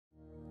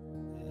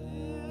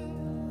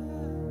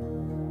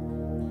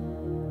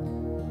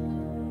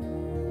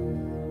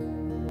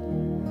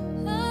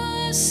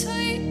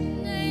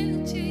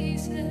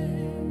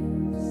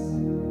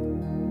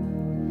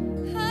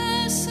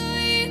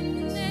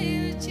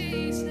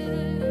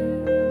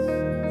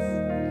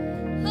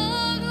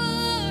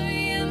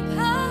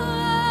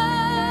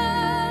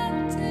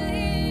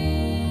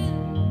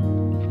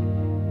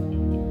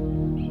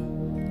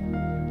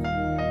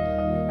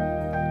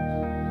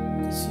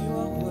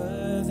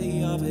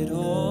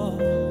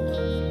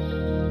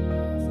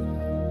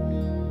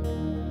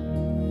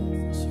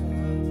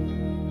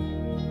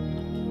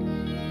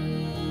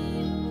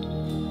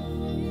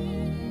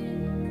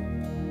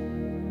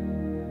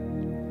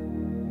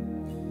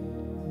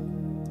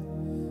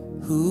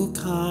who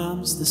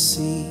calms the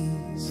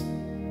seas.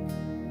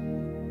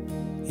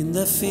 In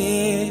the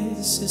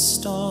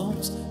fiercest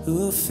storms,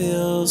 who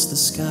fills the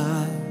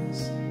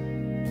skies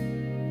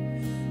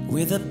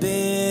with a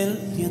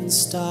billion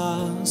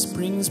stars,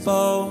 brings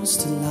bones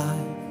to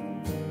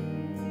life.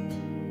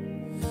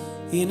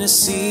 In a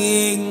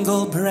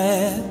single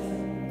breath,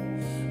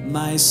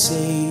 my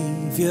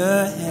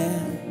Savior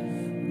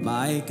and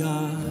my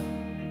God.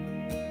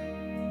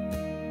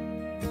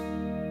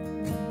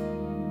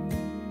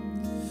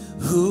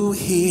 Who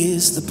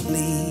hears the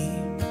plea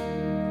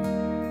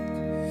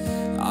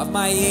of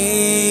my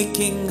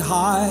aching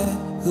heart,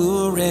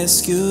 who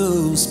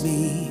rescues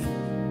me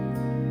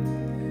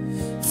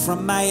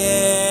from my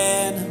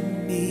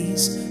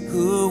enemies,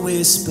 who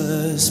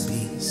whispers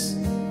peace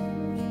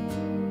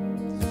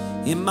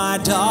in my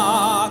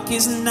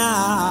darkest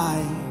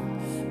night,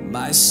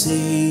 my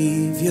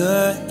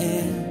Savior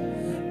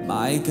and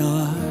my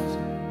God.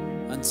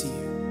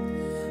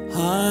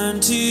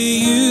 Unto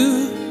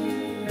you,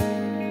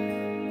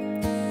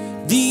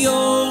 the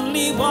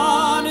only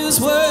one who's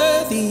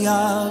worthy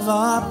of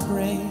our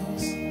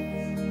praise.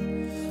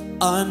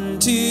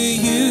 Unto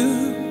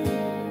you,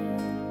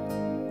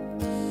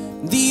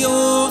 the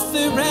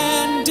author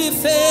and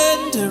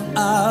defender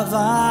of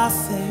our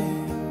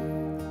faith.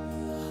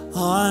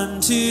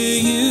 Unto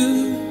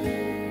you,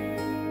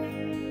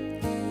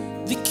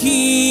 the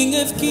King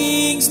of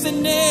kings, the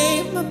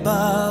name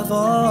above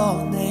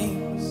all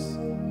names.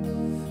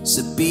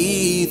 So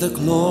be the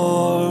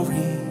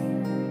glory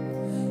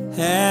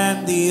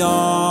and the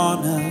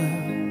honor,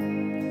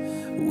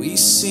 we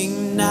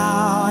sing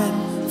now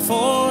and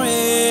forevermore.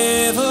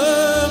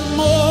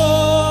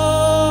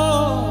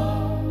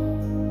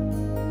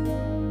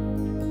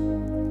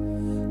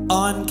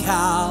 On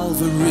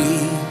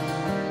Calvary,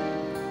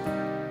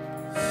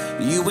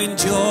 you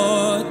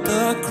endured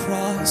the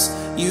cross,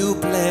 you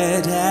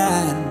bled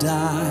and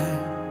died.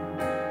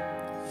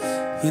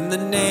 In the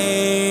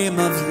name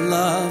of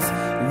love,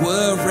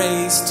 were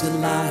raised to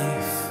life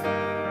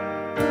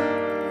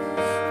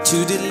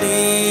to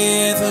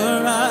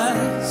deliver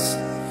us,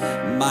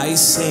 my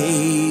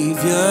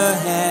Savior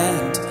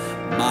and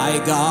my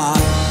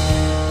God.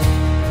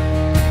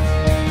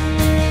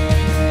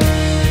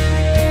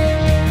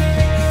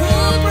 Who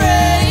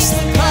breaks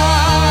the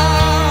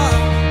power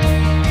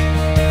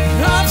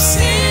of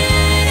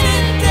sin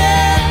and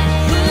death,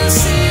 who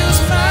seals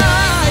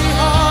my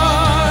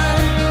heart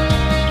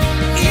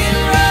in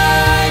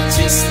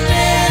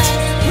righteousness,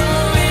 who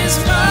is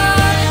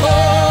my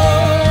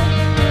hope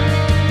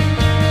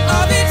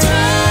of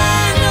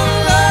eternal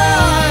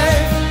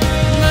life,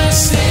 my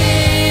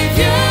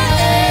Savior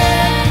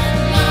and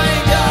my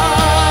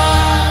God.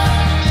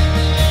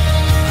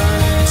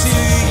 Unto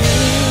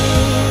you,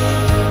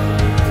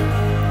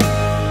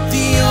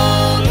 the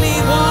only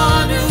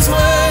one who's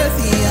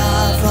worthy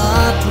of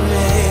our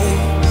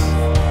praise.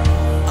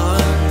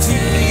 Unto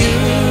you,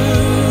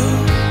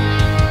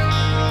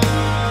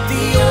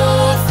 the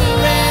author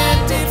and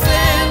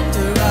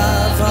defender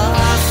of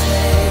our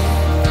faith.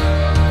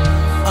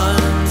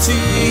 Unto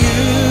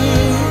you,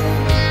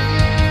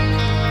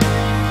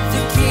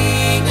 the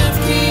King of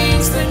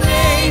kings, the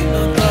name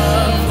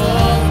above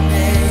all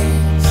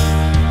names.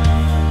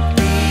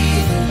 Be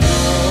the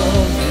glory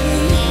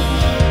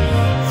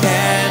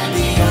and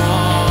the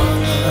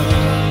honor,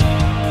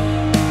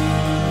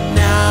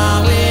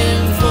 now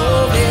and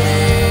forevermore.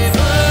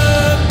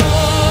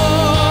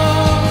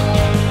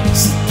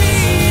 So be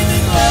the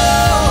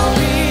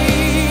glory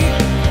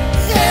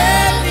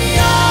and the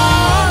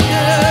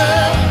honor,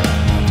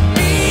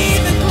 be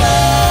the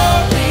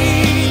glory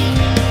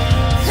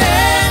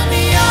and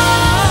the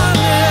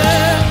honor,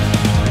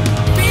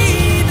 be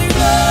the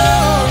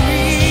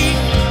glory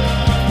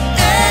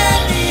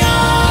and the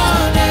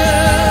honor,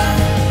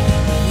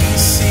 we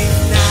sing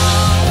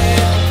now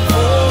and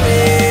forevermore.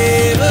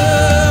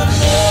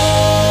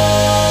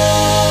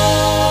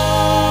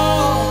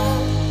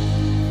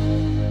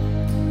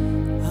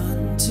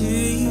 Unto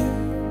you,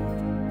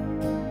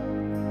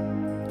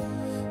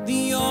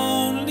 the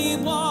only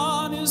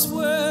one who's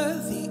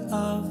worthy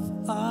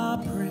of our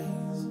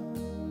praise.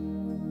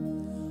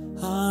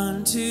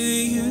 Unto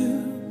you,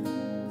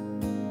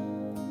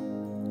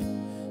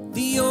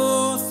 the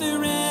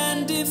author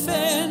and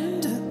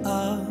defender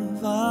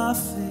of our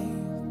faith.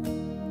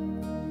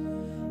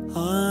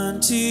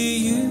 Unto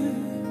you,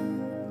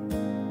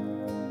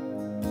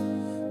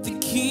 the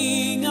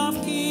King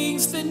of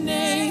kings, the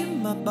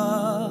name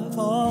above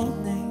all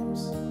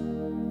names.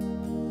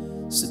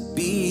 So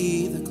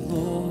be the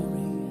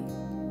glory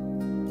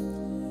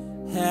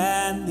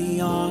and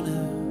the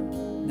honor,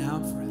 now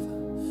and forever.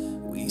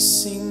 We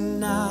sing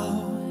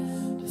now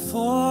and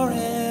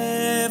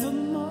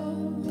forevermore.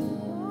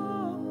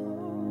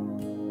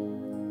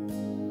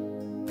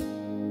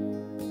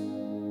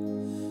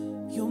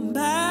 Your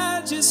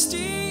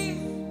Majesty,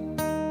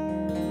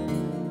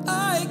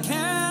 I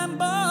can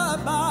but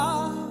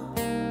bow.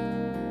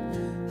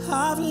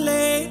 I've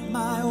laid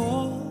my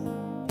all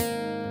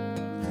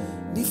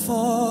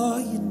before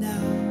you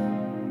now.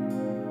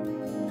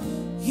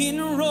 In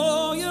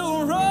Rome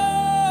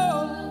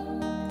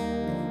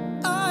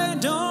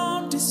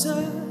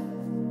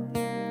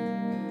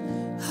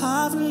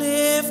I've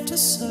lived to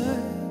serve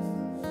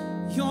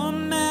your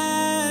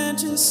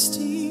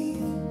majesty,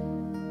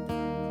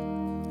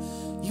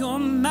 your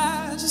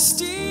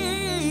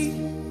majesty.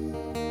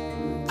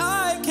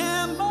 I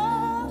can't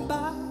more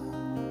bow.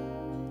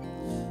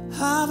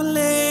 I've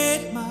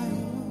laid my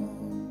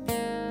own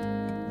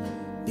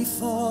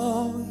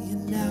before you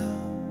now.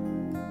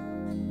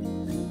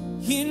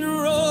 In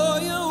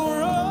royal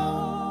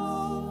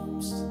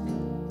robes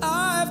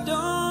I've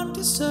don't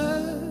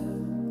deserve.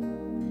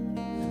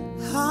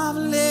 I've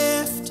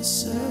lived to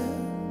serve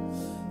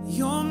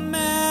your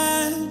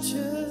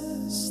majesty.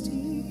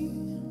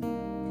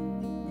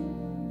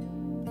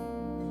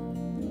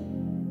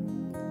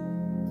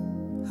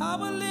 I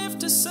will live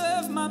to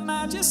serve my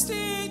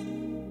majesty.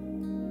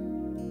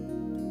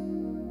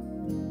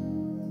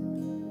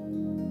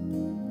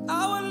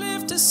 I will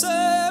live to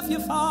serve your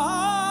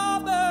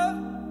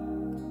Father.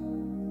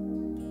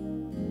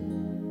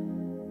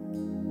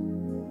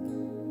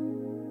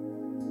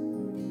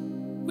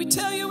 We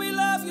tell you we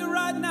love you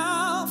right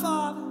now,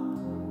 Father.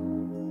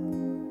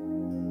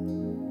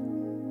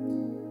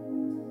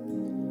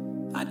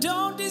 I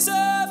don't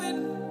deserve it.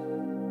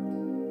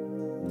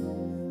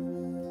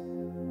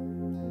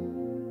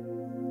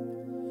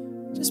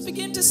 Just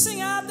begin to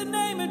sing out the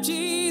name of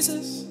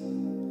Jesus.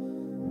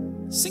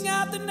 Sing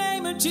out the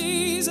name of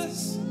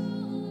Jesus.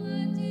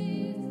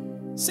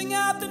 Sing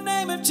out the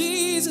name of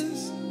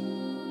Jesus.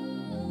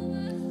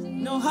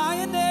 No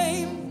higher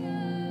name.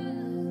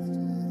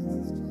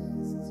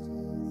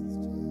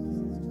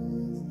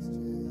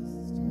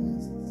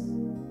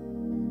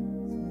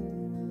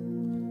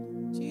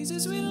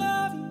 Jesus, we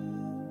love you.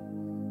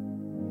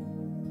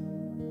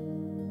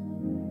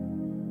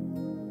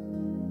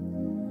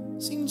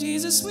 Sing,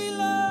 Jesus, we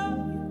love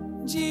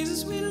you.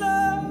 Jesus, we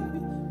love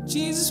you.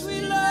 Jesus,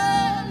 we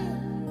love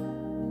you.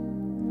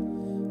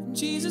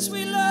 Jesus,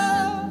 we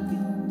love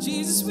you.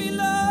 Jesus, we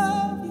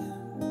love you.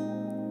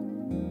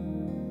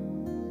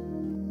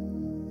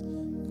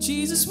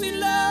 Jesus, we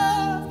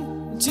love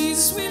you.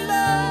 Jesus, we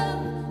love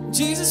you.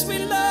 Jesus, we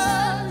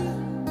love you.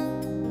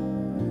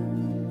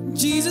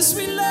 Jesus,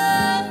 we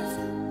love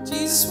you.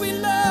 Jesus, we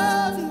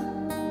love you.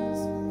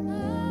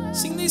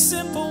 Sing these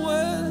simple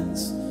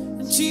words.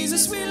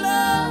 Jesus, we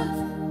love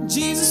you.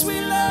 Jesus,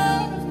 we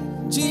love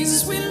you.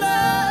 Jesus, we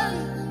love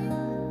you.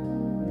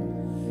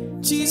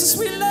 Jesus,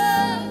 we love you.